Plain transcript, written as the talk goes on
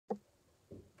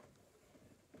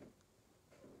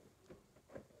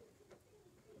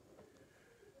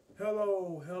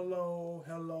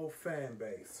Hello, fan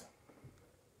base.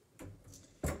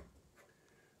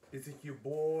 This is your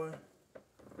boy,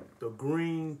 the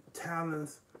Green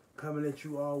Talents, coming at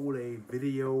you all with a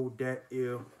video that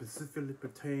is specifically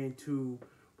pertain to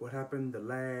what happened the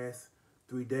last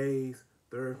 3 days,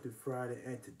 Thursday, Friday,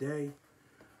 and today.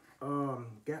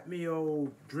 Got me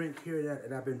old drink here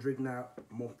that I've been drinking out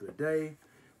most of the day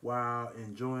while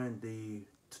enjoying the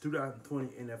 2020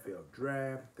 NFL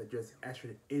draft that just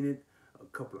actually ended a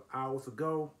couple of hours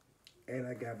ago. And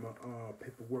I got my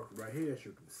paperwork right here, as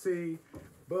you can see.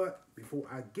 But before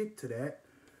I get to that,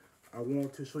 I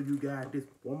want to show you guys this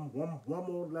one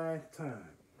more last time.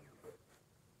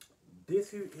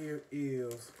 This here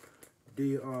is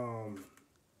the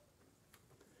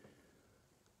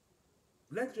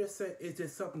let's just say it's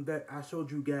just something that I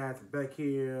showed you guys back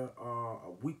here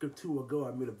a week or two ago.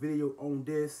 I made a video on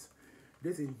this.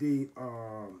 This is the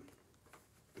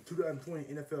 2020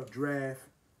 NFL Draft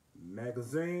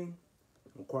magazine.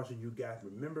 Of course, you guys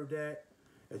remember that.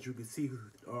 As you can see,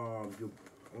 on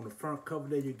the front cover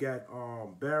there, you got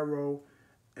Barrow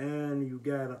and you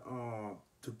got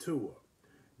Tutua.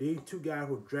 These two guys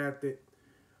were drafted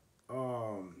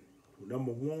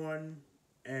number 1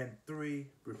 and 3,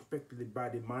 respectively, by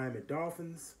the Miami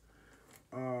Dolphins.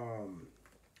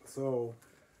 So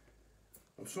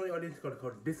I'm showing y'all this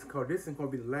because this is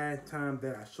going to be the last time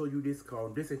that I show you this.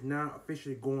 Because this is now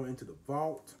officially going into the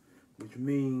vault, which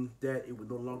means that it will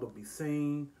no longer be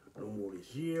seen no more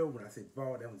this year. When I say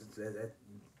vault,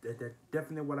 that's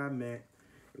definitely what I meant.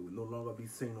 It will no longer be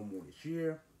seen no more this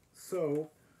year. So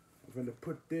I'm going to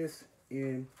put this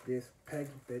in this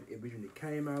package that it originally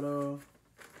came out of.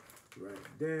 Right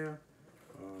there.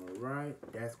 All right,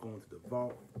 that's going to the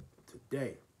vault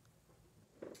today.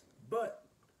 But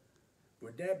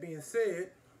with that being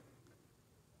said,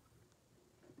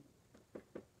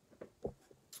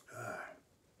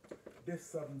 this is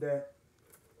something that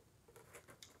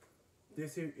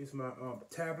this here is my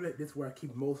tablet. This is where I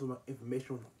keep most of my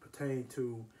information pertaining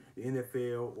to the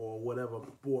NFL or whatever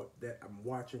sport that I'm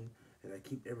watching, and I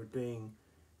keep everything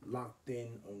locked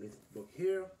in on this book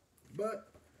here. But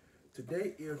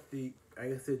today is like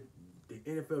I said, the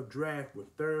NFL draft was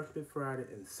Thursday, Friday,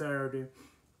 and Saturday.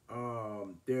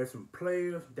 There's some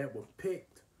players that were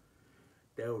picked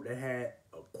that had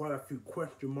quite a few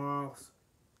question marks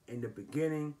in the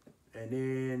beginning, and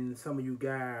then some of you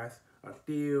guys are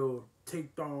still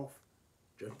ticked off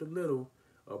just a little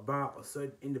about a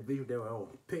certain individual that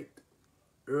was picked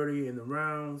early in the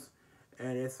rounds,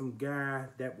 and there's some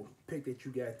guys that were picked that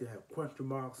you guys still have question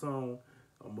marks on.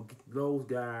 I'm gonna get to those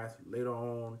guys later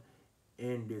on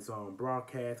in this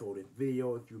broadcast or this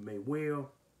video, if you may will.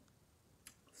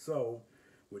 So,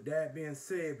 with that being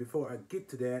said, before I get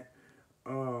to that,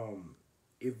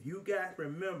 if you guys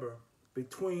remember,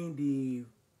 it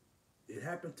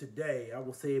happened today. I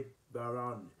will say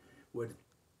around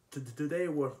today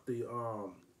was the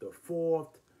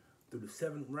 4th through the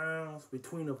 7th rounds.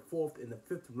 Between the 4th and the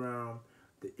 5th round,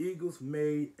 the Eagles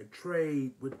made a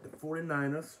trade with the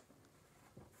 49ers.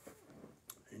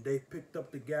 And they picked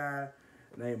up the guy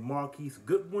named Marquise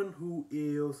Goodwin, who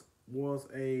was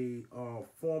a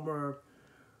former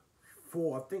a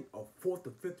 4th or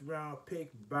 5th round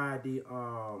pick by the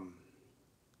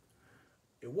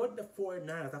it wasn't the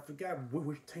 49ers. I forgot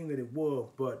which team that it was,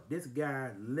 but this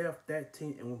guy left that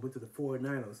team and went to the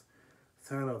 49ers,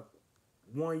 signed a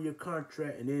 1-year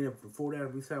contract, and then before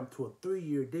that we signed him to a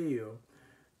 3-year deal.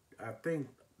 I think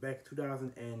back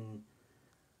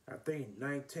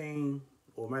 2019.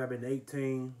 Or it might have been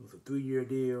 18. It was a 3-year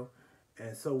deal.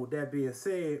 And so with that being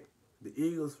said, the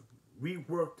Eagles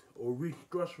reworked or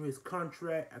restructured his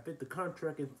contract. I think the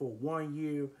contract is for 1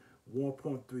 year,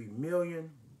 $1.3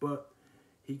 million, but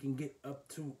he can get up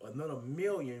to another $1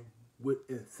 million with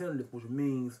incentives, which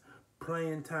means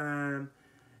playing time.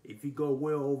 If you go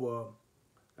well over,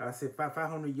 I said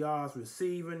 500 yards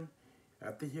receiving,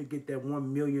 I think he'll get that $1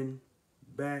 million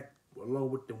back,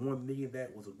 along with the $1 million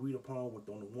that was agreed upon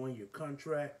on the 1-year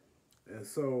contract. And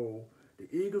so the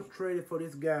Eagles traded for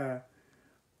this guy.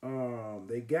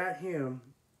 They got him,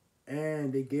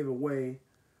 and they gave away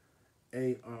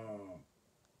a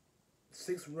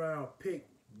 6th round pick,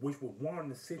 which was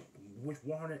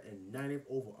 190th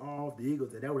overall. The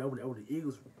Eagles, that was the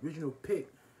Eagles' original pick,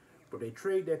 but they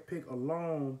trade that pick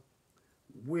along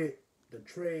with the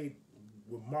trade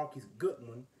with Marquise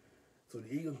Goodwin. So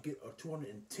the Eagles get a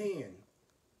 210.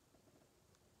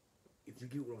 If you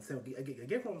get what I'm saying, I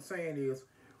guess what I'm saying is,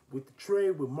 with the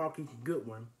trade with Marquise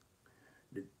Goodwin,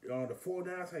 the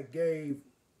 49ers had gave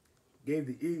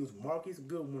the Eagles Marquise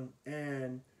Goodwin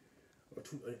and the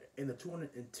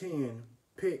 210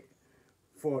 pick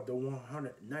for the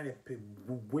 190th pick,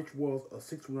 which was a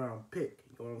 6th-round pick.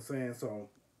 You know what I'm saying? So,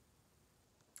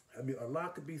 I mean, a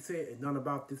lot could be said and done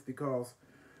about this because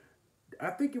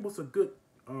I think it was a good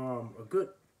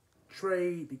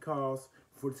trade because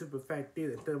for the simple fact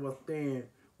is instead of us staying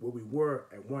where we were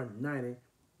at 190,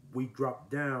 we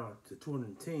dropped down to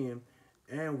 210,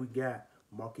 and we got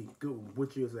Marquise Goodwin,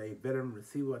 which is a veteran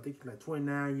receiver. I think he's like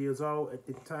 29 years old at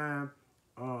this time.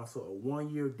 So a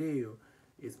 1-year deal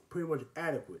is pretty much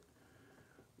adequate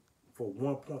for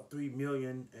 1.3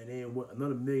 million, and then with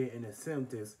another million in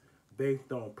incentives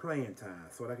based on playing time.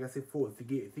 So like I said before,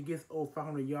 if he gets over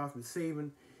 500 yards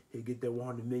receiving, he'll get that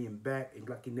 100 million back. It's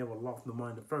like he never lost no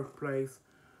money in the first place.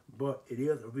 But it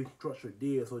is a restructured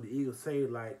deal, so the Eagles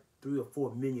saved like 3 or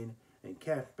 4 million in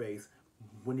cap space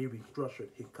when he restructured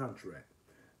his contract.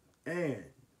 And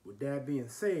with that being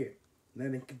said, now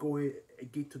they can go ahead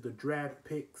and get to the draft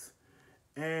picks.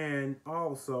 And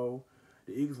also,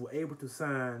 the Eagles were able to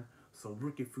sign some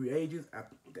rookie free agents. I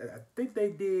think they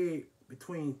did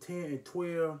between 10 and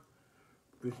 12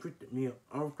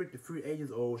 unrestricted free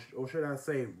agents, or should I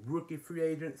say rookie free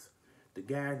agents. The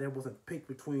guy that wasn't picked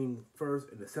between the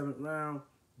 1st and the 7th round.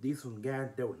 These were guys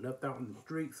that were left out in the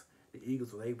streets. The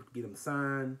Eagles were able to get them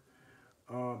signed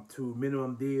to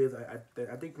minimum deals.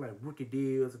 I think like rookie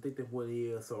deals. I think that's what it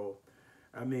is. So,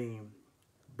 I mean,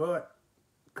 but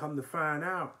come to find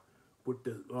out with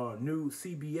the new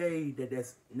CBA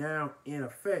that's now in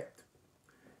effect,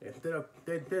 instead of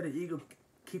the Eagles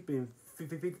keeping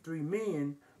 53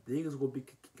 men, the Eagles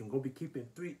can be keeping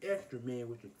 3 extra men,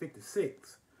 which is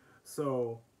 56.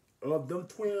 So of them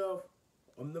 12,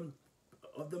 of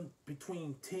them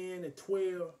between 10 and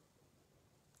 12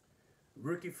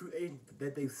 rookie free agents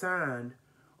that they signed,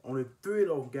 only 3 of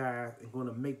those guys are going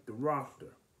to make the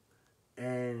roster,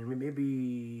 and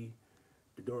maybe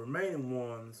the remaining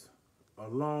ones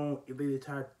alone, if they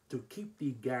decide to keep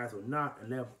these guys or not and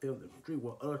let them in the street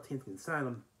where other teams can sign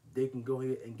them, they can go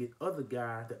ahead and get other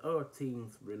guys that other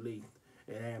teams released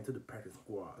and add them to the practice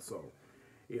squad. So,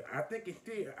 yeah, I think it's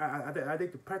still. I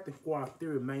think the practice squad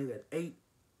still remains at 8.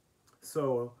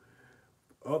 So,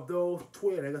 of those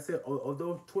 12, like I said, of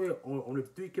those 12, only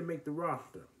 3 can make the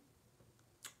roster,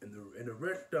 and the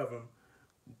rest of them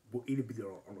will either be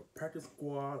on the practice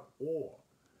squad or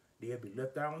they'll be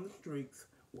left out on the streets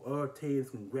where other teams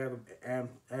can grab them and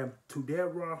add them to their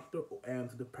roster or add them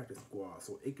to the practice squad.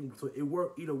 So it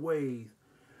works either ways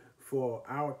for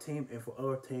our team and for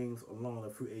other teams along the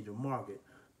free agent market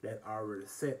that are already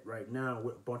set right now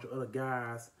with a bunch of other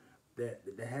guys that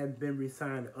haven't been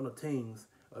re-signed to other teams.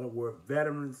 In other words,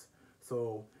 veterans.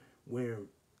 So when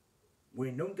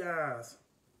them guys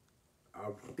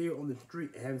are still on the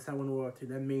street and haven't signed with no other team,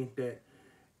 that means that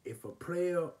if a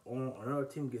player on another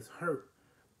team gets hurt,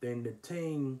 then the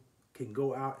team can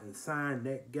go out and sign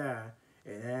that guy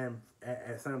and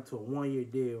sign him to a 1-year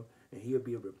deal, and he'll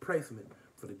be a replacement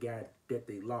for the guy that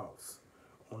they lost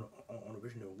on the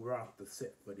original roster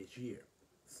set for this year.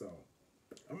 So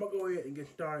I'm gonna go ahead and get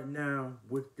started now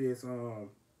with this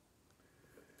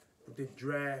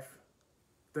draft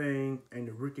thing and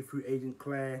the rookie free agent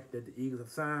class that the Eagles have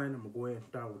signed. I'm gonna go ahead and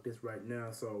start with this right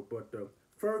now. So, but the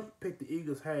first pick the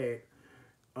Eagles had,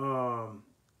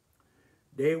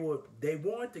 they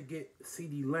wanted to get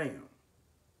CeeDee Lamb,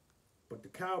 but the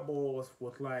Cowboys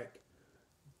was like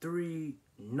 3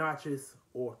 notches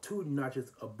or 2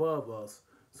 notches above us,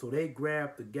 so they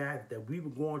grabbed the guy that we were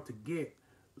going to get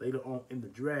later on in the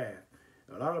draft.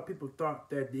 A lot of people thought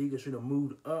that the Eagles should have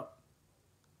moved up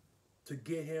to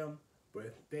get him, but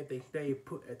instead they stayed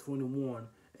put at 21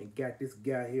 and got this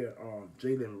guy here,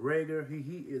 Jalen Reagor.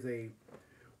 He is a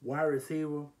wide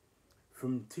receiver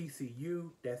from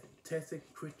TCU, that's Texas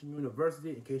Christian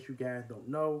University, in case you guys don't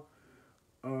know.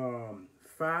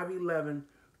 5'11",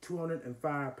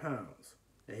 205 pounds.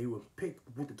 And he was picked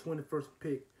with the 21st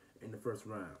pick in the first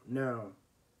round. Now,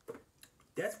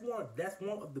 that's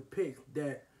one of the picks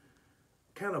that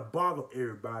kind of boggled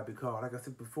everybody because, like I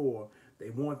said before, they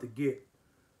wanted to get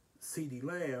CeeDee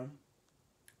Lamb,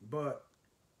 but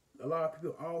a lot of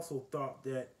people also thought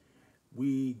that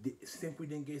since we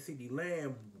didn't get CeeDee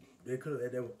Lamb, there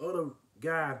were other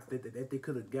guys that they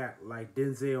could have got, like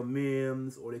Denzel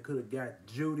Mims, or they could have got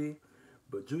Judy,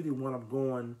 but Judy wound up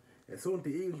going. As soon as the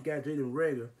Eagles got Jalen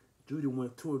Reagor, Judy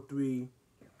went 2 or 3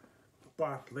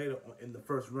 spots later in the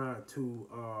first round to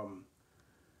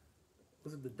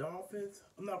was it the Dolphins?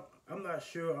 I'm not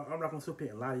sure. I'm not gonna sit here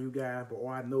and lie to you guys, but all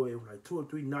I know is like 2 or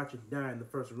 3 notches down in the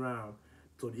first round.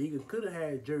 So the Eagles could have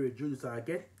had Jerry Judy. So I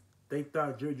guess they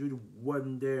thought Jerry Judy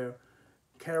wasn't their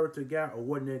character guy or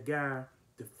wasn't their guy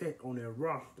to fit on their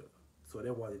roster. So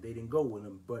that's why they didn't go with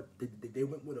him. But they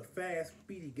went with a fast,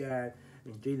 speedy guy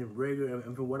in Jaden Rager.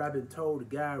 And from what I've been told, the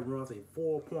guy runs a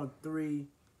 4.3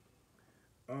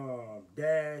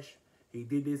 dash. He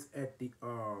did this at the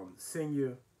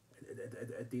senior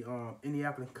at the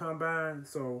Indianapolis Combine.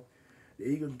 So the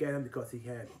Eagles got him because he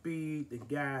had speed. The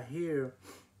guy here,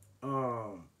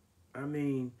 I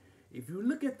mean, if you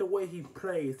look at the way he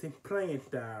plays, his playing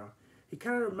style, he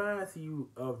kind of reminds you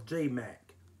of J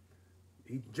Mac.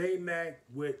 He J Mac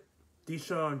with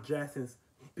Deshaun Jackson's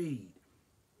speed,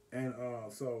 and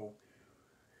so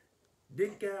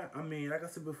this guy, I mean, like I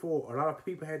said before, a lot of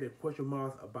people had their question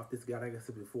marks about this guy. Like I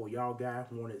said before, y'all guys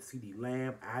wanted CeeDee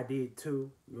Lamb. I did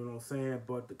too. You know what I'm saying?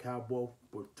 But the Cowboys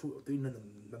were 2 or 3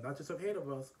 notches ahead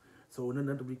of us, so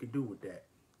nothing we could do with that.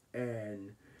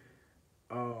 And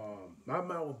my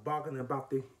mouth was barking about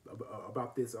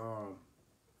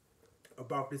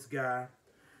this guy,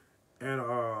 and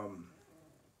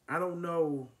I don't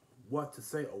know what to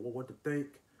say or what to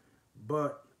think,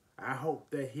 but I hope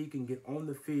that he can get on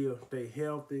the field, stay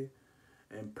healthy,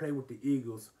 and play with the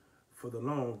Eagles for the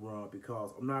long run,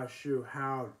 because I'm not sure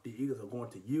how the Eagles are going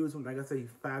to use him. Like I said,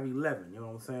 he's 5'11", you know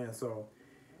what I'm saying? So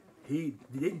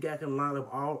this guy can line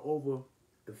up all over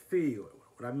the field.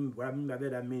 What I mean by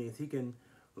that means he can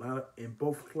line up in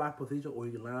both slot positions, or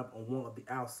he can line up on one of the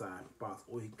outside spots,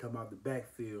 or he can come out the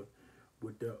backfield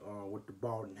with the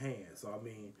ball in hand. So I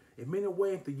mean, in many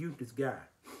ways to use this guy,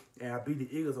 and I believe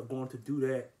the Eagles are going to do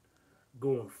that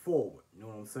going forward. You know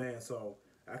what I'm saying? So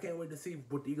I can't wait to see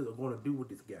what the Eagles are going to do with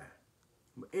this guy.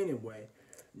 But anyway,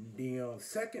 the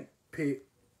second pick,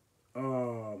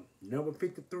 number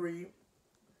 53.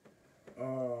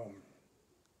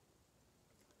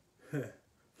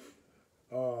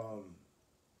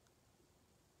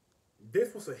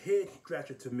 This was a head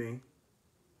scratcher to me,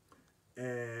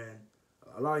 and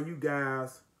a lot of you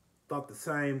guys thought the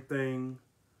same thing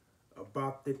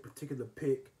about this particular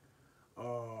pick.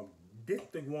 This is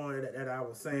the one that I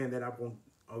was saying that I'm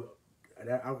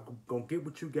gonna get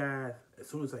with you guys as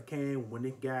soon as I can when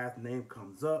this guy's name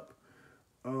comes up.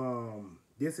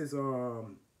 This is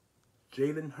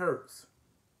Jalen Hurts,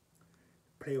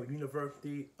 played with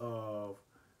University of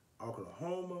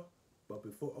Oklahoma, but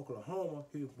before Oklahoma,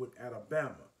 he was with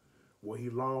Alabama, where he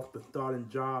lost the starting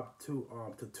job to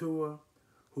Tua,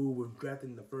 who was drafted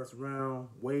in the first round,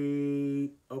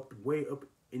 way up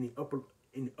in the upper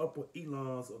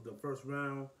elons of the first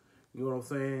round. You know what I'm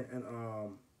saying? And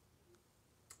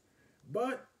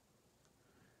but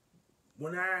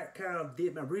when I kind of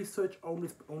did my research on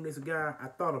this guy, I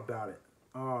thought about it.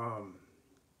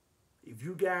 If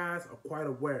you guys are quite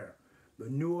aware, the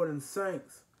New Orleans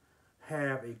Saints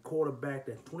have a quarterback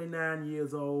that's 29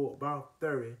 years old, about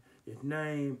 30. His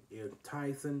name is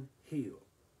Tyson Hill.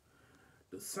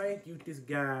 The Saints use this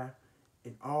guy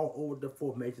in all over the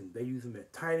formation. They use him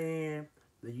at tight end.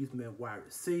 They use him at wide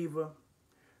receiver.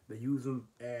 They use him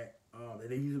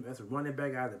as a running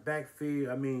back out of the backfield.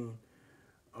 I mean,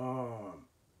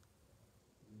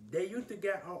 they use the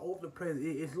guy all over the place.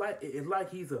 It's like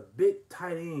he's a big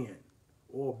tight end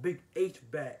or a big H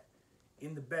back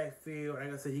in the backfield.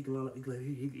 Like I said, he can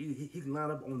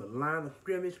line up on the line of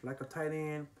scrimmage like a tight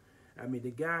end. I mean,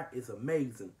 the guy is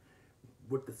amazing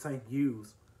what the Saints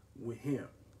use with him.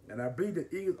 And I believe the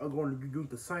Eagles are going to use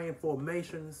the same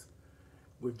formations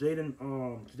with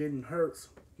Jalen Hurts.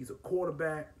 He's a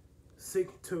quarterback,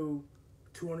 6'2",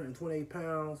 228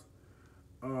 pounds,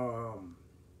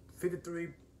 53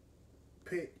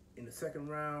 pick in the second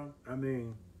round. I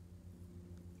mean,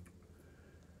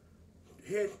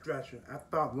 head scratcher. I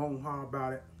thought long and hard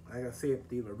about it. Like I said,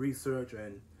 did my research,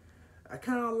 and I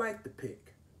kind of like the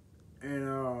pick.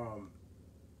 And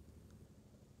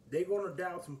they're gonna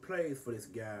dial some plays for this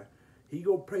guy. He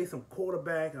gonna play some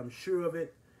quarterback, I'm sure of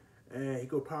it, and he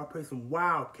gonna probably play some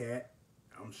wildcat.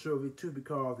 I'm sure of it too,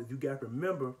 because if you guys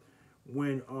remember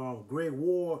when Greg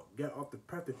Ward got off the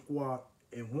practice squad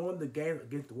and won the game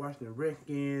against the Washington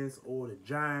Redskins or the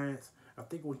Giants, I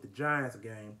think it was the Giants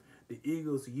game, the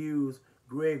Eagles used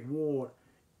Greg Ward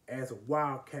as a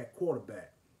wildcat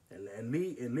quarterback. And at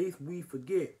least we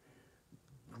forget,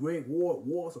 Greg Ward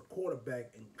was a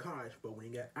quarterback in college, but when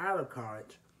he got out of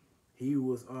college, he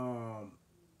was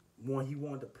he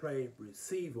wanted to play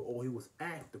receiver, or he was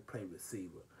asked to play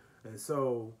receiver. And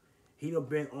so he done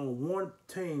been on one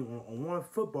team, on one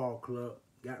football club,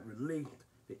 got released.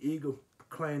 The Eagles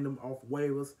claimed him off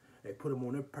waivers. They put him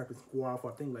on their practice squad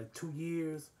for I think like 2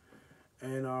 years.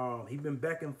 And he been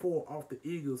back and forth off the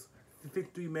Eagles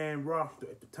 53-man roster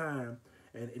at the time.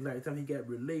 And like the time he got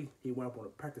released, he went up on the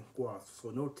practice squad.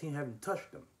 So no team haven't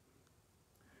touched him.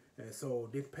 And so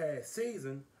this past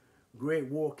season, Great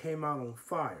War came out on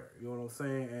fire. You know what I'm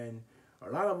saying? And a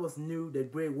lot of us knew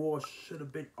that Great War should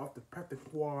have been off the practice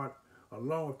squad a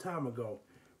long time ago.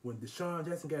 When Deshaun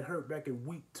Jackson got hurt back in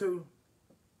week 2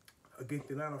 against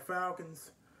the Atlanta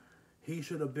Falcons, he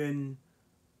should have been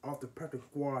off the practice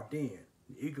squad then.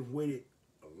 The Eagles waited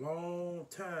a long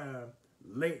time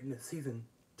late in the season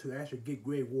to actually get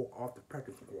Great War off the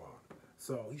practice squad.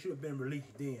 So he should have been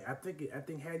released then. I think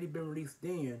had he been released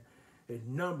then, his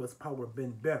numbers probably would have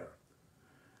been better.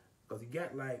 Because he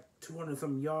got like 200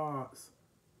 some yards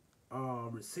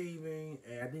receiving,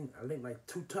 and I think like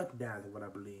 2 touchdowns is what I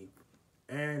believe.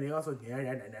 And they also,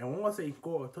 and I want to say he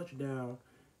scored a touchdown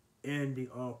in the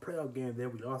playoff game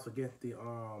that we lost against the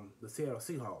Seattle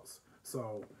Seahawks.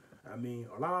 So, I mean,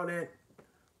 a lot of that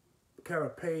kind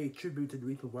of paid tribute to the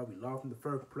reason why we lost in the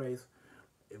first place.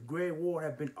 If Great War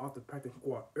had been off the practice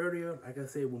squad earlier, like I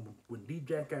said, when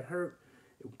D-Jack got hurt,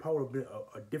 it would probably have been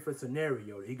a different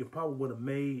scenario. He could probably would have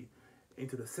made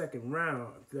into the second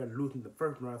round instead of losing the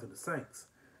first round to the Saints.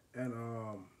 And,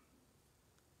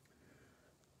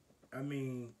 I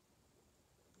mean,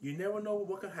 you never know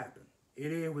what could happen.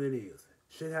 It is what it is.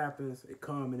 Shit happens, it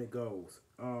comes and it goes.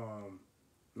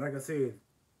 Like I said,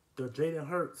 the Jalen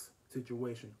Hurts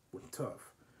situation was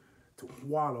tough to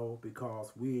swallow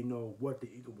because we didn't know what the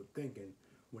Eagles were thinking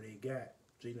when they got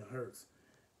Jalen Hurts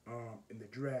in the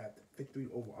draft, 53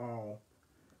 overall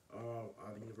out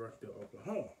of the University of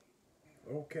Oklahoma.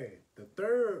 Okay, the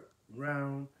third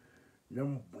round,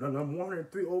 number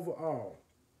 103 overall,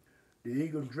 the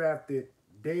Eagles drafted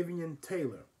Davian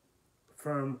Taylor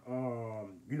from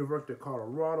University of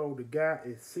Colorado. The guy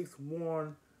is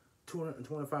 6'1",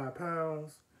 225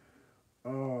 pounds.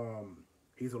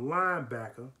 He's a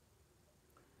linebacker.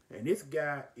 And this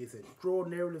guy is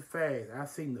extraordinarily fast. I've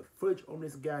seen the footage on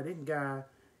this guy. This guy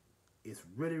is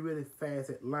really, really fast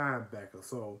at linebacker.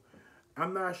 So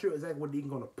I'm not sure exactly what they're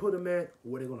going to put him at,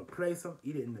 where they're going to place him,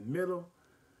 either in the middle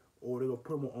or they're going to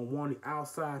put him on one of the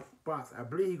outside spots. I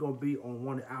believe he's going to be on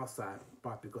one of the outside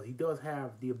spots because he does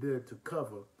have the ability to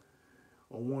cover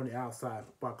on one of the outside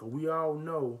spots. Because we all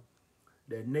know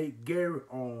that Nate Garrett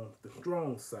on the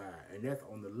strong side, and that's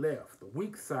on the left. The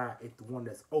weak side is the one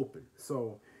that's open.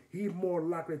 So he's more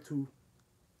likely to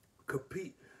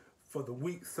compete for the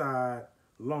weak side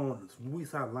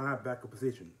linebacker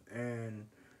position. And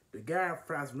the guy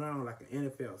flies around like an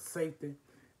NFL safety.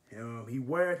 He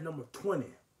wears number 20.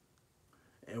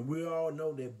 And we all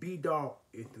know that B-Dog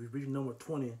is the original number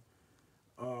 20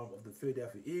 of the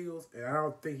Philadelphia Eagles. And I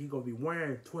don't think he's going to be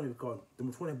wearing 20 because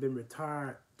number 20 has been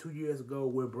retired 2 years ago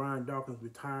when Brian Dawkins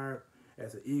retired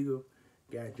as an Eagle.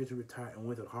 Guy just retired and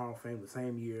went to the Hall of Fame the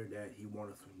same year that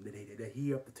he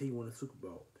helped the team win the Super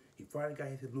Bowl. He finally got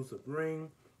his elusive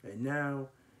ring, and now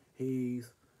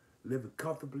he's living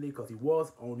comfortably because he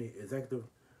was on the executive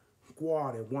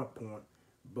squad at one point,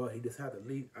 but he decided to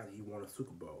leave after he won a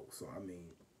Super Bowl. So I mean,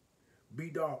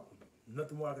 B-Dog,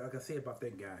 nothing more I can say about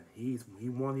that guy. He's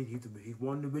one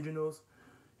of the originals.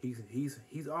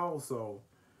 He's also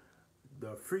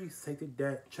the free safety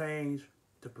that changed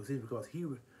the position because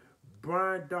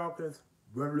Brian Dawkins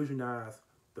revolutionized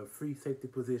the free safety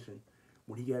position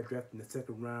when he got drafted in the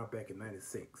second round back in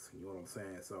 '96. You know what I'm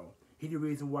saying? So he's the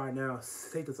reason why now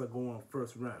safeties are going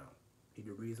first round. He's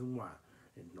the reason why,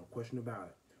 and no question about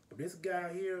it. But this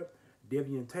guy here,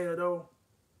 Davian Taylor, though,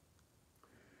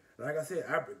 like I said,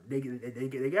 they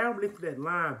got him listed at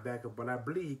linebacker, but I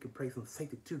believe he can play some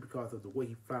safety too because of the way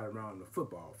he flies around the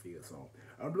football field. So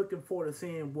I'm looking forward to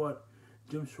seeing what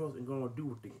Jim Schwartz is going to do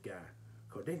with this guy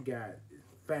because this guy is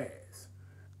fast.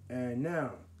 And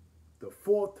now, the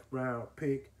fourth round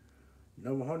pick,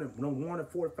 number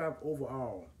 145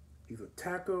 overall. He's a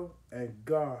tackle and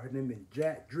guard. His name is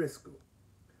Jack Driscoll.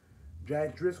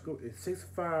 Jack Driscoll is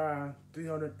 6'5",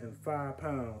 305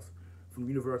 pounds from the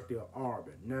University of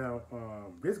Auburn. Now,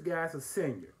 this guy's a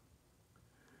senior.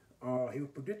 He was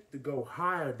predicted to go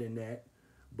higher than that,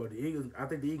 but the Eagles, I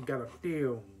think the Eagles got a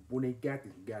steal when they got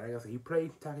this guy. Like I said, he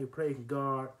plays tackle, he plays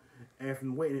guard, and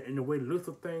from the way the looks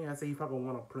of things, I say he probably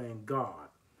want to play guard.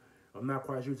 I'm not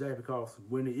quite sure exactly because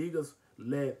when the Eagles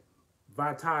let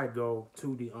Vitae go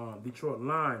to the Detroit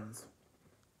Lions,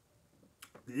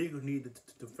 the Eagles needed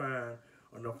to find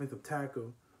an offensive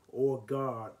tackle or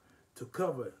guard to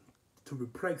cover, to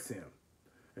replace him.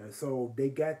 And so they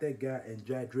got that guy in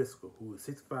Jack Driscoll, who is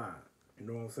 6'5". You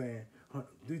know what I'm saying?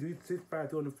 6'5",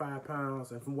 205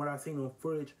 pounds. And from what I've seen on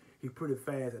footage, he's pretty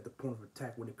fast at the point of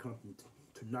attack when it comes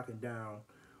to knocking down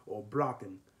or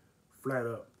blocking flat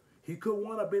up. He could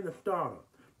wind up being a starter,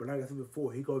 but like I said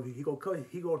before, he gonna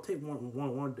take one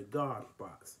of the guard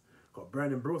spots. Cause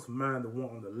Brandon Bruce mind the one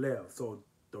on the left, so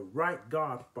the right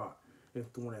guard spot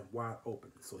and throwing that wide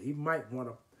open. So he might want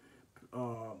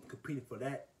to compete for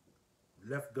that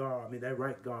left guard, that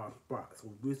right guard spot. So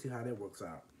we'll see how that works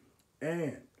out.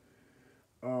 And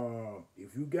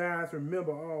if you guys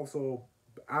remember also,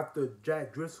 after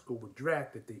Jack Driscoll was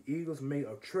drafted, the Eagles made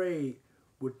a trade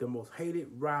with the most hated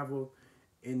rival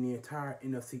in the entire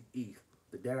NFC East,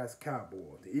 the Dallas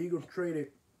Cowboys. The Eagles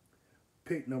traded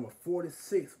pick number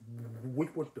 46,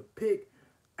 which was the pick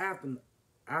after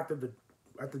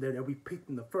that we picked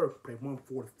in the first place,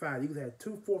 145. The Eagles had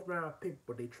 2 fourth-round picks,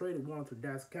 but they traded one to the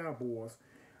Dallas Cowboys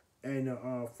and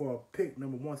for pick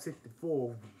number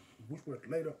 164, which was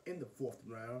later in the 4th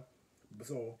round.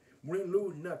 So we didn't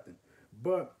lose nothing.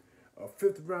 But a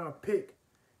 5th-round pick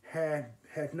has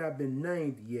not been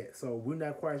named yet. So we're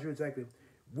not quite sure exactly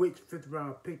which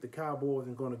 5th-round pick the Cowboys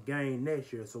are going to gain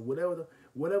next year. So whatever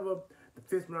the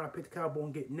 5th-round pick the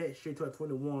Cowboys get next year,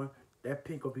 2021, that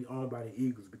pick will be owned by the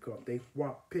Eagles because they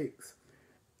swapped picks.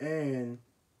 And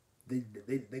they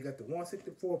got the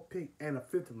 164 pick and a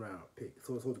 5th-round pick.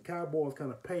 So the Cowboys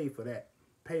kind of pay for that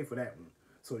one.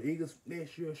 So the Eagles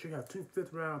next year should have 2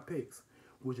 5th-round picks,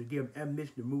 which will give them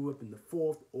ammunition to move up in the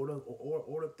 4th or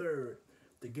the 3rd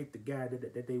to get the guy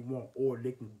that they want, or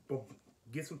they can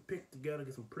get some picks together,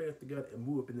 get some players together, and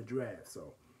move up in the draft.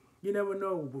 So you never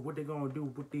know what they're gonna do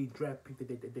with these draft picks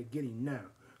that they're getting now.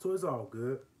 So it's all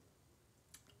good.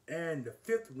 And the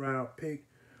 5th-round pick,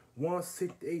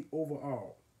 168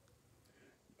 overall.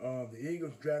 The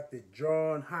Eagles drafted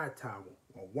John Hightower,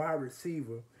 a wide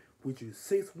receiver, which is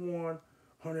 6'1",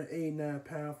 189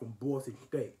 pounds from Boise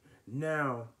State.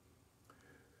 Now,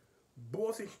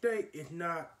 Boise State is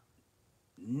not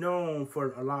known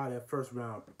for a lot of their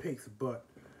first-round picks, but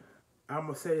I'm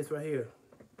going to say this right here.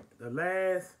 The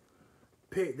last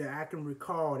pick that I can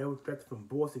recall that was drafted from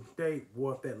Boise State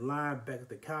was that linebacker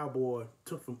the Cowboys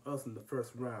took from us in the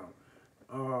 1st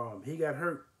round. He got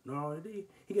hurt. No,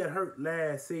 he got hurt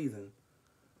last season.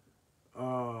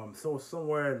 So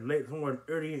somewhere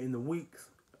earlier in the weeks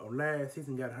of last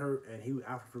season got hurt, and he was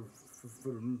out for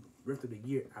the rest of the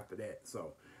year after that.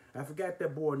 So I forgot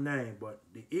that boy's name, but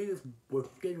the Eagles were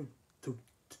scheduled to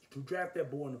draft that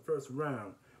boy in the 1st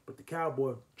round, but the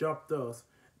Cowboys jumped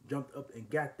up and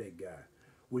got that guy,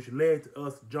 which led to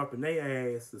us jumping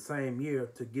their ass the same year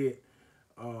to get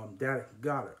Dallas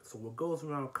Goedert. So what goes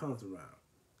around comes around.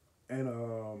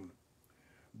 And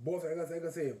both, like I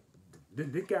said,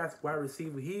 this guy's wide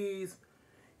receiver, he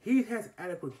has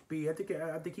adequate speed. I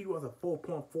think he was a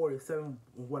 4.47,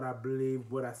 what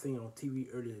I seen on TV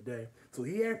earlier today. So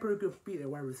he had pretty good speed at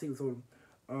wide receiver. So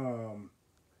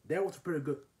that was a pretty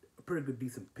good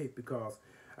decent pick, because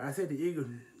I said the Eagles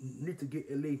need to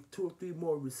get at least 2 or 3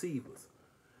 more receivers.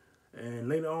 And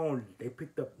later on, they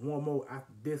picked up one more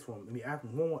after this one.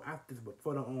 One more after this, but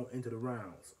further on into the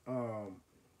rounds.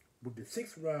 With the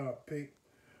 6th round pick,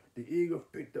 the Eagles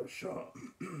picked up Sean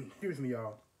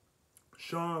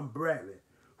Bradley,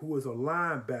 who is a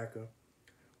linebacker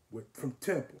from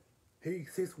Temple. He's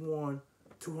 6'1",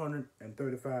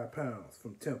 235 pounds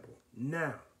from Temple.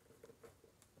 Now,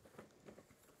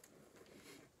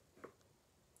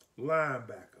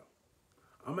 linebacker.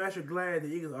 I'm actually glad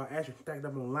the Eagles are actually stacked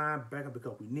up on linebacker,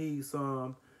 because we need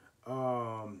some.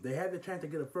 They had the chance to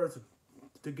get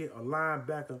a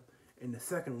linebacker in the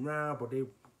 2nd round, but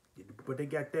they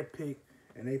got that pick,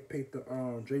 and they picked up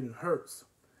Jalen Hurts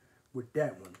with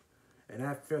that one. And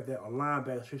I felt that a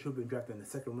linebacker should have been drafted in the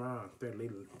 2nd round,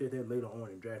 later on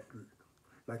in draft,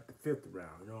 like the 5th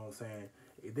round. You know what I'm saying?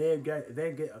 If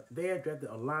they had drafted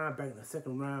a linebacker in the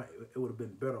 2nd round, it would have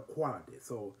been better quality.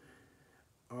 So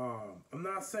I'm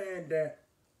not saying that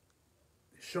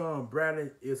Sean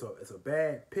Bradley is a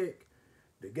bad pick.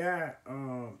 The guy,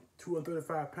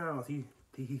 235 pounds,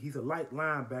 he's a light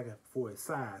linebacker for his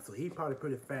size, so he's probably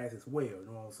pretty fast as well. You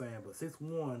know what I'm saying? But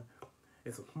 6'1",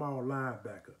 it's a small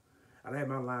linebacker. I like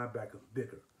my linebacker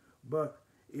bigger, but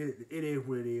it is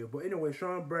what it is. But anyway,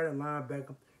 Sean Bradley,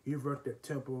 linebacker, he worked at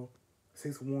Temple,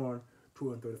 6'1",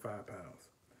 235 pounds.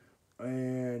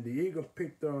 And the Eagles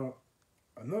picked up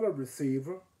another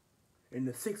receiver in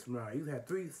the 6th round. He had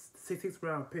 3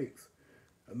 6th-round picks.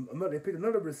 They picked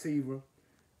another receiver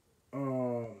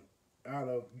out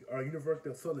of University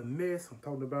of Southern Miss. I'm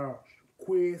talking about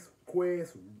Quez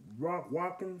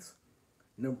Watkins,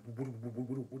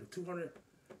 with a 200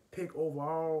 pick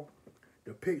overall.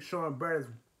 The pick Sean Bradley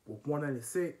was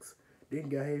 196. Then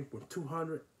got him with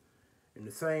 200 in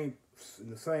the same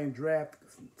draft,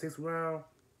 6th round,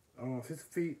 6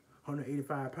 feet,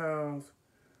 185 pounds.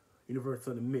 University of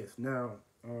Southern Miss. Now,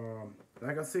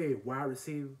 like I said, wide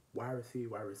receiver.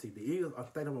 The Eagles are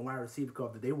stacked up on wide receiver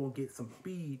because they won't get some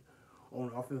speed on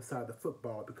the offensive side of the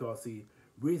football, because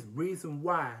Reason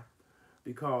why,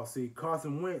 because see,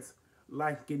 Carson Wentz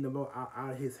likes getting the ball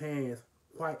out of his hands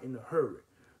quite in a hurry.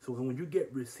 So when you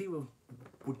get receivers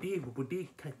with these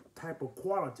type of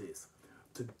qualities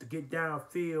to get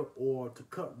downfield or to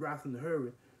cut routes in a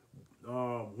hurry,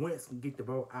 Wentz can get the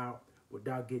ball out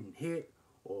without getting hit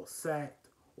or sacked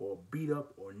or beat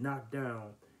up or knocked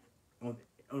down on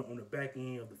the back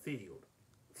end of the field.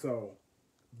 So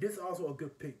this is also a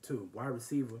good pick too. Wide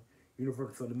receiver,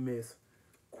 University of the Miss,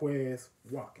 Quez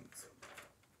Watkins.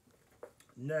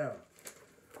 Now,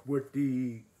 with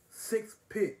the sixth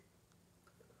pick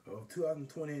of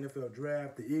 2020 NFL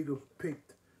Draft, the Eagles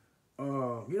picked,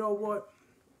 you know what?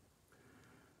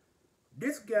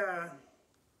 This guy,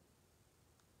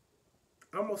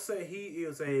 I'm going to say he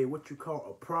is what you call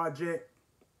a project,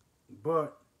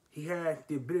 but he had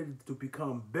the ability to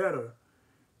become better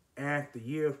as the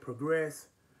years progress.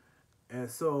 And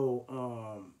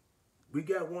so we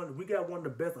got one of the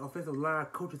best offensive line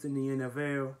coaches in the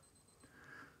NFL.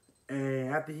 And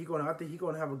after he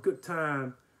gonna have a good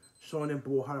time showing them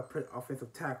boy how to play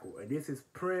offensive tackle. And this is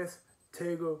Prince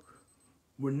Tega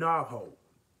Winaho.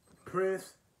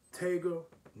 Prince Tega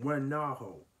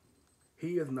Winaho.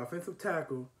 He is an offensive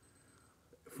tackle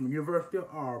from the University of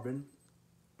Auburn.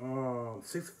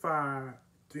 6'5",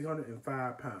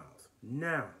 305 pounds.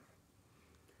 Now,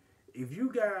 if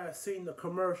you guys seen the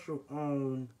commercial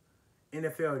on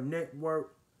NFL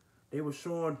Network, they were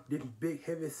showing this big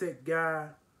heavy-set guy,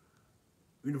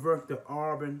 University of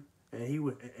Auburn, and he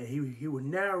was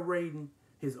narrating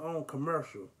his own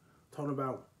commercial, talking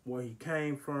about where he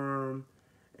came from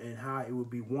and how it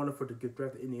would be wonderful to get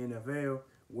drafted in the NFL,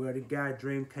 where the guy's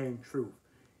dream came true.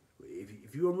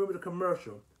 If you remember the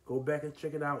commercial, go back and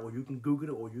check it out, or you can Google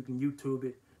it, or you can YouTube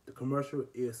it. The commercial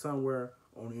is somewhere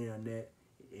on the internet.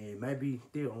 It might be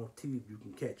still on TV if you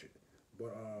can catch it.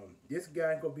 But this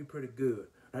guy gonna be pretty good.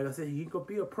 Like I said, he's gonna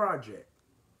be a project.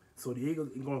 So the Eagles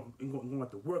are gonna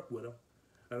have to work with him.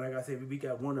 And like I said, we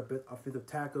got one of the best offensive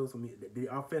tackles, the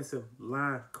offensive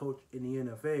line coach in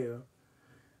the NFL.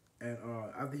 And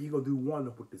I think he's gonna do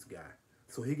wonders with this guy.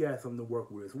 So he got something to work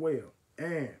with as well.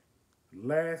 And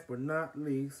last but not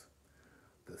least,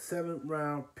 the 7th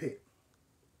round pick.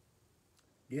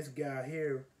 This guy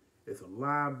here is a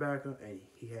linebacker, and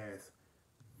he has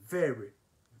very,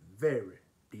 very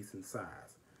decent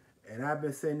size. And I've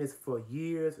been saying this for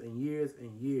years and years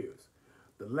and years.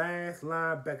 The last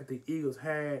linebacker the Eagles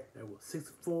had that was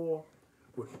 6'4"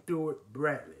 was Stuart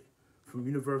Bradley from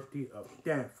University of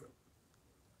Stanford.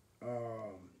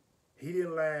 He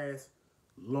didn't last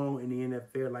long in the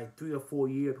NFL, like 3 or 4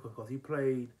 years, because he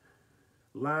played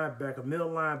linebacker, middle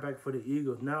linebacker for the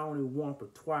Eagles, not only once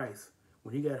but twice.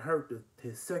 When he got hurt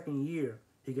his second year,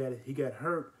 he got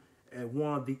hurt at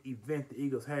one of the events the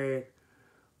Eagles had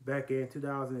back in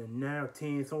 2009 or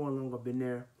 10, somewhere along up in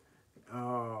there.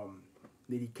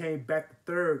 Then he came back the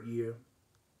third year,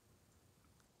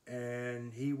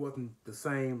 and he wasn't the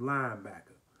same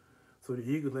linebacker. So the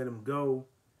Eagles let him go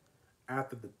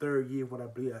after the third year. I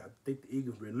think the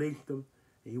Eagles released him,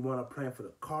 and he wound up playing for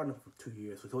the Cardinals for 2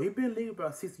 years. So he's been in the league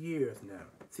about 6 years now.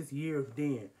 6 years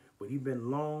then. But he's been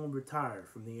long retired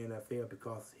from the NFL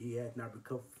because he had not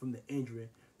recovered from the injury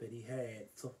that he had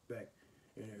back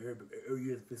in the early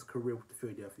years of his career with the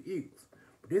Philadelphia Eagles.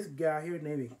 But this guy here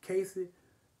named Casey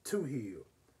Toohill.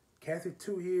 Casey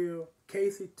Toohill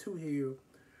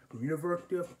from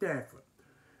University of Stanford.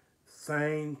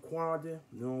 Same quality,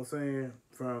 you know what I'm saying,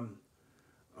 from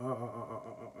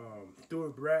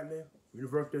Stuart Bradley,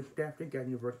 University of Stanford. He got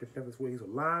University of Stanford as well. He's a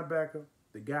linebacker.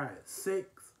 The guy is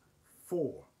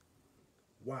 6'4".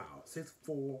 Wow,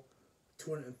 6'4",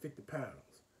 250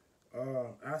 pounds.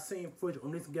 I seen footage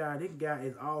on this guy. This guy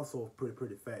is also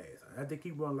pretty fast. I think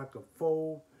he run like a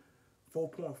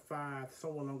 4.5,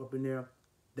 somewhere along up in there.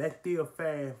 That's still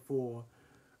fast for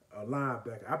a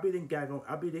linebacker. I bet this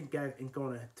guy ain't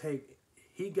gonna take.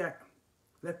 He got.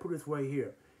 Let's put it this way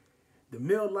here. The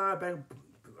middle linebacker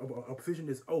position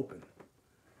is open.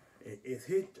 It's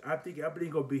his. I bet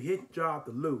it's gonna be his job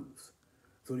to lose.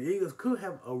 So the Eagles could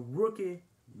have a rookie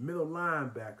middle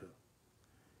linebacker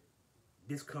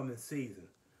this coming season.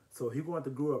 So he's going to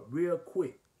grow up real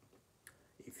quick.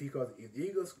 If the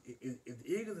Eagles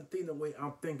are thinking the way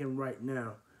I'm thinking right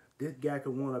now, this guy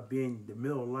could want to be in the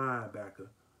middle linebacker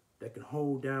that can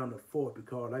hold down the fort,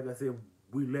 because like I said,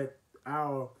 we let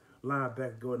our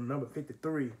linebacker go to number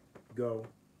 53 go.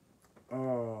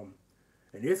 And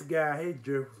this guy, he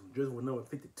just with number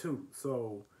 52.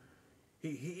 So he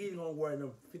either gonna wear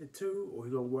number 52 or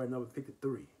he gonna wear number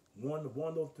 53. One of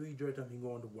those three jerseys he's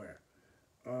going to wear.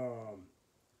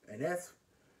 And that's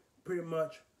pretty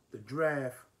much the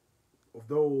draft of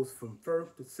those from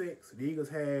first to sixth, the Eagles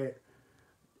had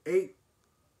eight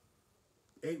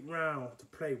eight rounds to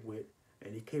play with,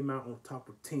 and they came out on top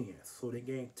of 10. So they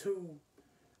gained two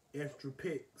extra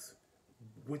picks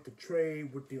with the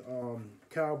trade with the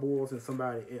Cowboys and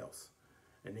somebody else,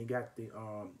 and they got the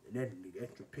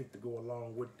extra pick to go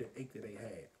along with the eight that they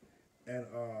had, and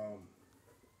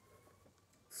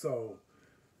so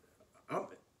I'm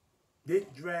this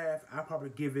draft I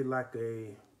probably give it like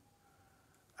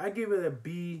I give it a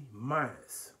B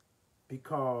minus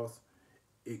because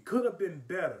it could have been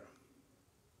better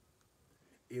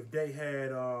if they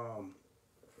had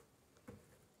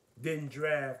didn't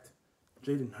draft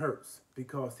Jalen Hurts,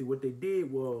 because see what they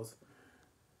did was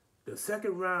the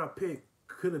second round pick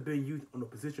could have been used on a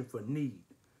position for need.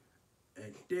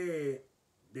 Instead,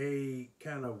 they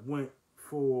kind of went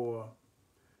for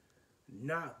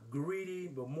not greedy,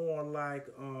 but more like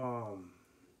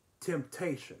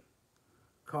temptation.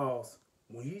 Cause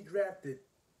when he drafted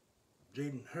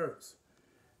Jalen Hurts,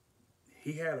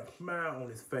 he had a smile on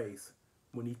his face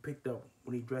when he drafted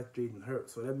Jalen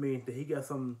Hurts. So that means that he got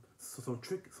some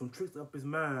tricks up his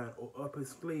mind or up his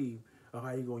sleeve of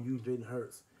how he gonna use Jalen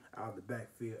Hurts out of the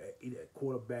backfield, either at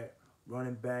quarterback,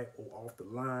 running back, or off the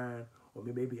line, or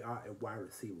maybe out at wide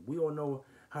receiver. We don't know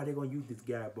how they're gonna use this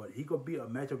guy, but he gonna be a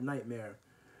matchup nightmare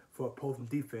for opposing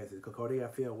defenses because they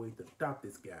gotta figure out ways to stop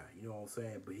this guy. You know what I'm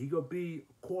saying? But he gonna be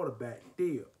a quarterback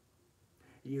still.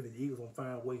 Either the Eagles gonna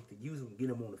find ways to use him and get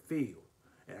him on the field.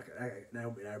 And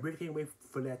I really can't wait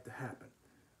for that to happen.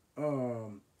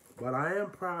 But I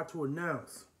am proud to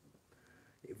announce,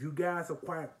 if you guys are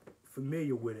quite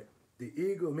familiar with it, the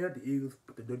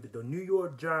New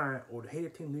York Giants, or the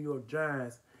hated team New York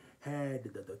Giants, had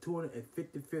the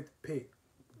 255th pick,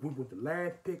 which was the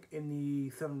last pick in the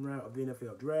 7th round of the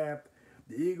NFL draft.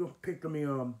 The Eagles picked them in,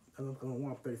 I'm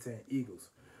going to say Eagles.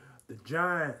 The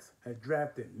Giants had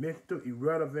drafted Mr.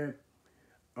 Irrelevant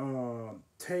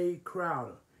Tay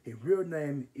Crowder. His real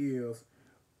name is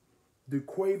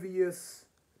DeQuavius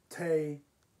Tay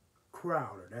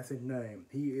Crowder. That's his name.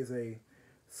 He is a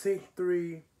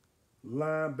 6'3"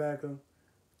 linebacker,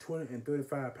 20 and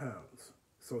 35 pounds.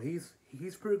 So he's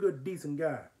pretty good, decent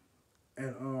guy.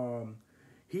 And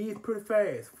he's pretty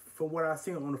fast from what I've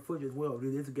seen on the footage as well.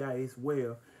 This guy is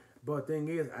well. But the thing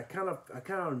is, I kind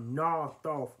of knocked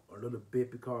off a little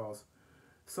bit because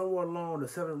somewhere along the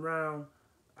 7th round,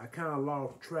 I kind of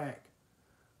lost track.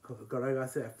 Because like I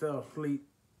said, I fell asleep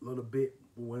a little bit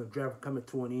when the draft was coming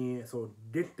to an end. So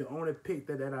this the only pick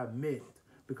that I missed,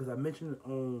 because I mentioned it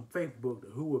on Facebook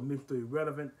who was Mr.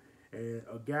 Irrelevant, and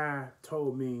a guy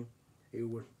told me it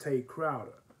was Tay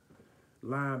Crowder,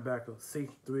 linebacker,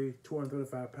 6'3",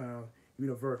 235 pounds,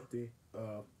 University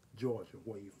of Georgia,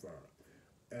 where he's from.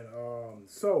 And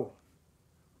so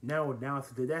now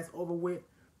so that's over with,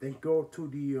 then go to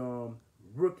the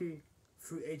rookie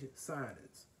free agent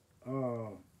signings.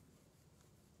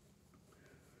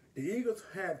 The Eagles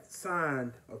had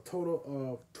signed a total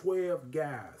of 12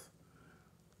 guys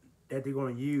that they're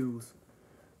going to use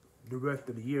the rest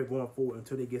of the year going forward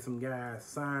until they get some guys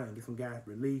signed and get some guys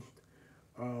released.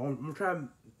 I'm going to try to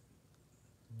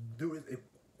do it as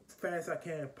fast as I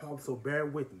can, possibly, so bear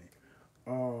with me.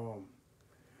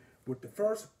 With the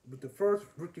first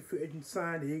rookie free agent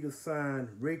signed, the Eagles signed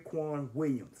Raekwon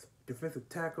Williams, defensive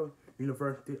tackle,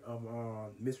 University of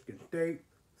Michigan State,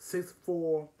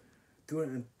 6'4",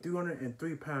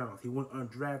 303 pounds. He went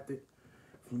undrafted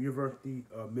from University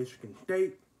of Michigan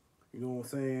State. You know what I'm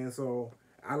saying? So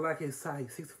I like his size,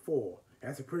 6'4".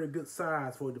 That's a pretty good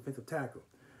size for a defensive tackle.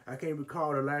 I can't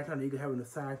recall the last time the Eagles having the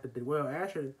size that they, well,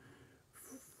 actually,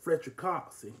 Fletcher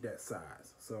Cox is that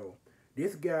size. So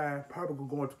this guy probably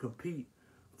going to compete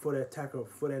for that tackle,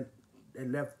 for that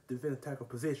left defensive tackle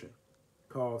position,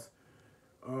 because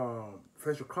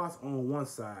Fletcher Cox on one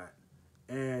side,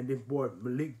 and this boy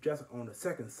Malik Jackson on the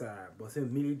second side. But since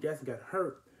Malik Jackson got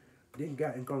hurt, this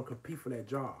guy ain't gonna compete for that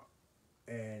job.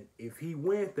 And if he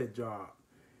wins that job,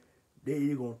 they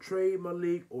either gonna trade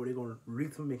Malik or they're gonna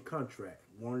release him in contract,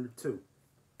 one of the two.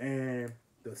 And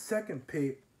the second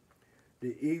pick,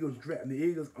 the Eagles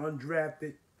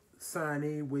undrafted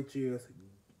signee, which is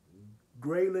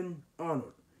Graylin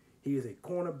Arnold. He is a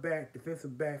cornerback,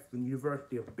 defensive back from the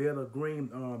University of Baylor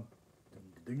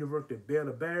the University of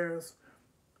Baylor Bears.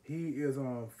 He is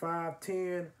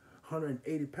 5'10",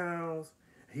 180 pounds.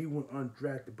 He went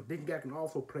undrafted, but this guy can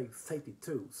also play safety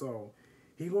too. So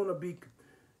he's gonna be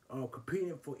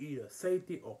competing for either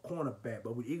safety or cornerback.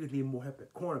 But we Eagles need more help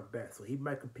at cornerback, so he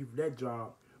might compete for that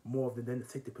job more than the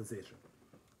safety position.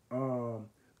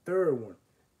 Third one,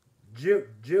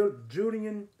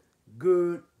 Julian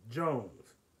Good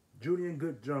Jones, Julian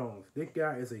Good Jones. This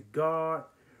guy is a guard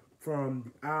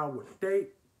from Iowa State,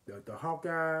 the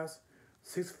Hawkeyes,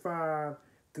 6'5",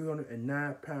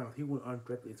 309 pounds. He went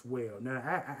undrafted as well. Now,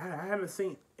 I haven't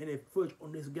seen any footage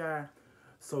on this guy,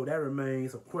 so that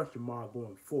remains a question mark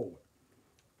going forward.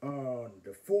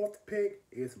 The fourth pick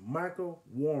is Michael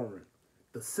Warren,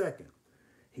 the second.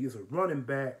 He is a running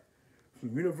back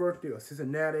from University of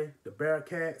Cincinnati, the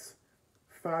Bearcats,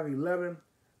 5'11",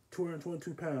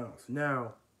 222 pounds.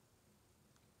 Now,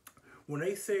 when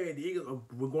they said the Eagles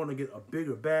were going to get a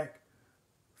bigger back,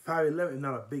 5'11" is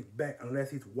not a big back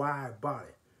unless he's wide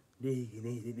body. Then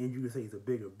you can say he's a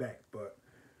bigger back. But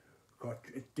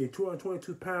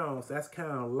 222 pounds, that's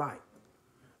kind of light.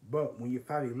 But when you're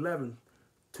 5'11",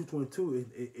 222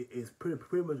 is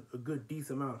pretty much a good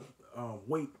decent amount of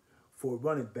weight for a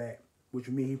running back, which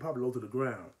means he probably low to the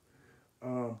ground.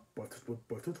 But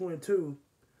 222,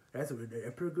 that's a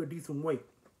pretty good decent weight.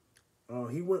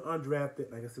 He went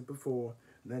undrafted, like I said before.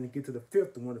 And then to get to the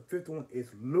fifth one. The fifth one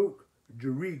is Luke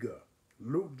Juriga.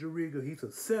 Luke Juriga, he's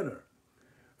a center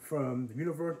from the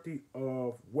University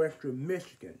of Western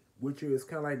Michigan, which is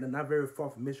kind of like not very far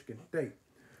from Michigan State.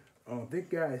 This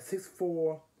guy is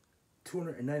 6'4",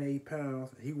 298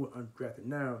 pounds. He went undrafted.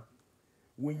 Now,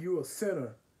 when you're a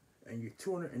center and you're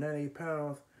 298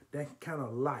 pounds, that's kind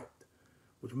of light,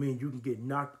 which means you can get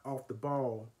knocked off the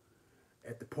ball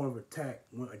at the point of attack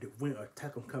when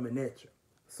attack them coming at you.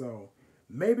 So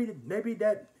maybe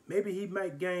he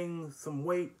might gain some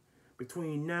weight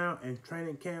between now and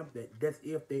training camp. That's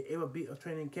if they ever be a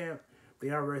training camp. They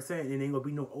already saying there ain't gonna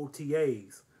be no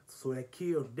OTAs, so that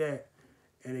kills that,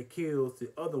 and it kills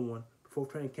the other one before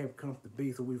training camp comes to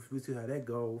be. So we see how that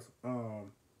goes.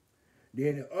 Then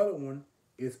the other one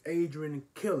is Adrian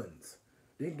Killens.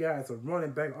 This guy is a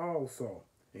running back also,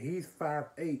 and he's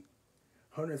 5'8",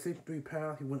 163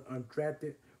 pounds. He went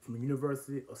undrafted from the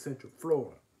University of Central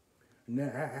Florida. Now,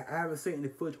 I haven't seen any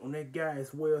footage on that guy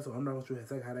as well, so I'm not sure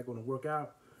exactly how that's going to work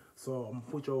out. So I'm going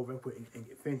to put you over and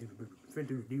get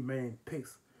Fenty these main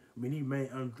picks. These main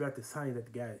undrafted signings that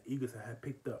the guys Eagles have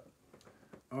picked up.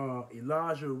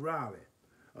 Elijah Riley,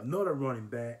 another running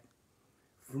back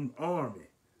from Army,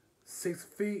 6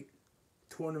 feet,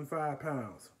 205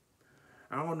 pounds.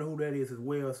 I don't know who that is as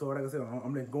well, so like I said,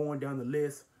 I'm just going down the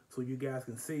list so you guys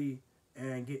can see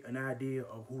and get an idea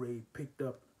of who they picked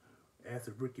up as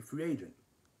a rookie free agent.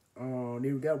 Then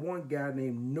we got one guy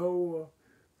named Noah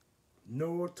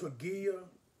Togia.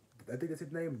 I think that's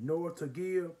his name, Noah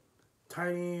Togia,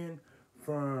 tight end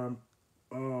from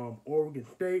Oregon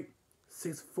State,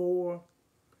 6'4",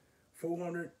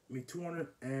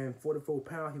 244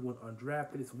 pounds. He went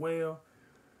undrafted as well.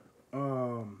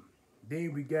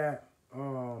 Then we got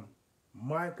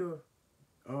Michael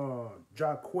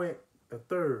Jacquet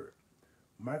III.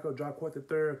 Michael Jacquet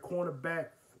III, cornerback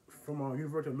from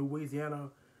University of Louisiana,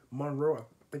 Monroe.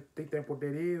 I think that's what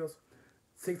that is.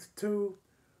 6'2",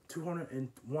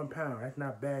 201 pounds. That's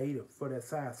not bad either for that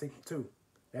size, 6'2".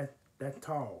 That's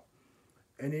tall.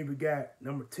 And then we got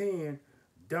number 10,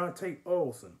 Dante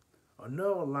Olson,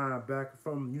 another linebacker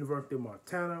from University of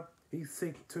Montana. He's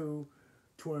 6'2",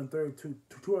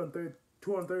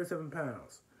 237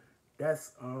 pounds.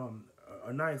 That's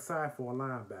a nice size for a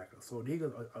linebacker. So these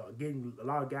are getting a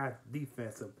lot of guys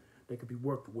defensive that could be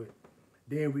worked with.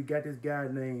 Then we got this guy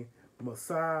named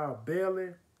Messiah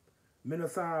Bailey. I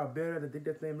think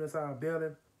that's name Messiah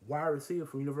Bailey. Wide receiver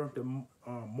from University of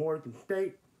Morgan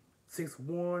State. 6'1",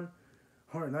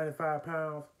 195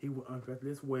 pounds. He was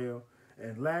undrafted as well.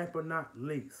 And last but not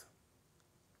least,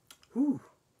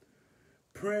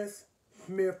 Prince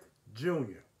Smith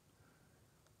Jr.,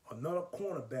 another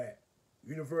cornerback,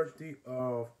 University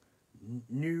of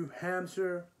New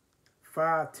Hampshire,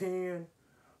 5'10",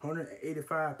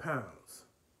 185 pounds.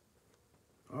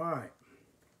 All right,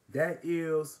 that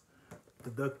is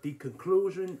the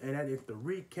conclusion, and that is the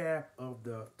recap of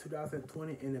the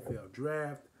 2020 NFL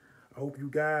Draft. I hope you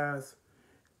guys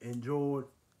enjoyed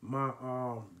my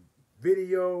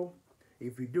video.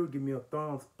 If you do, give me a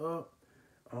thumbs up.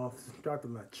 Subscribe to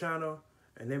my channel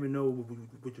and let me know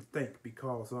what you think,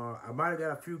 because I might have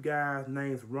got a few guys'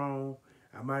 names wrong.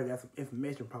 I might have got some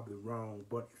information probably wrong,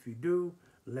 but if you do,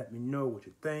 let me know what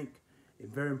you think.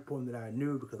 It's very important that I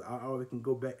knew, because I always can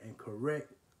go back and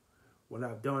correct what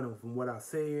I've done and from what I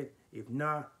said. If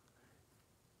not,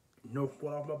 no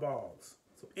fault off my balls.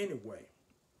 So anyway,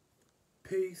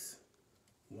 peace,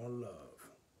 one love.